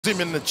him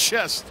in the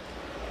chest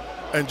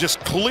and just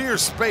clear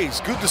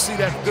space. Good to see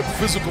that good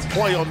physical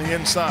play on the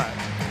inside.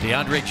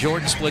 DeAndre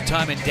Jordan split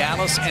time in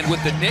Dallas and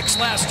with the Knicks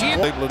last year.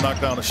 Able to knock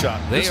down a shot.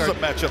 This is a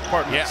matchup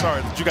partner. Yeah.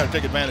 Sorry, that you got to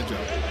take advantage of.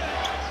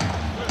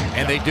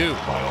 And they do.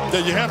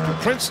 Yeah, you have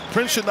to.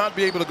 Prince should not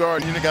be able to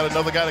guard. You got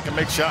another guy that can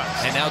make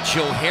shots. And now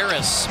Joe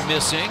Harris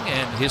missing,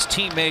 and his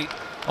teammate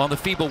on the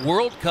FIBA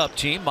World Cup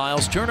team,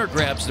 Myles Turner,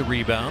 grabs the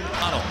rebound.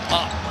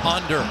 Up,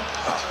 under,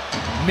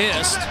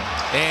 missed,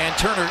 and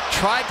Turner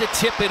tried to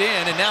tip it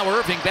in, and now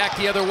Irving back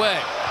the other way.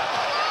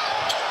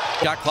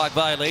 Shot clock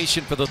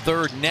violation for the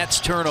third Nets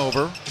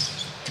turnover.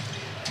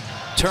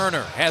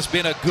 Turner has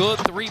been a good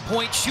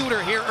three-point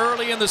shooter here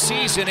early in the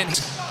season, and he's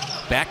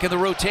back in the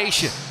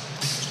rotation.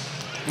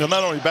 You know,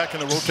 not only back in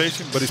the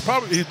rotation, but he's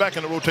back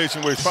in the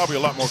rotation where he's probably a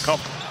lot more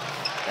comfortable.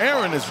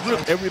 Aaron is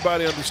really,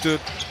 everybody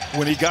understood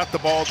when he got the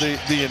ball the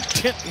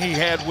intent he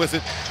had with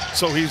it.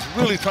 So he's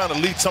really trying to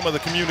lead some of the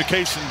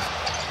communication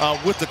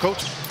with the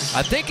coach.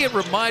 I think it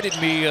reminded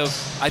me of,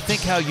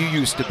 how you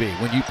used to be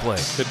when you played.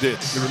 It did.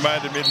 It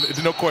reminded me,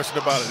 no question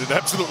about it. It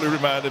absolutely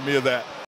reminded me of that.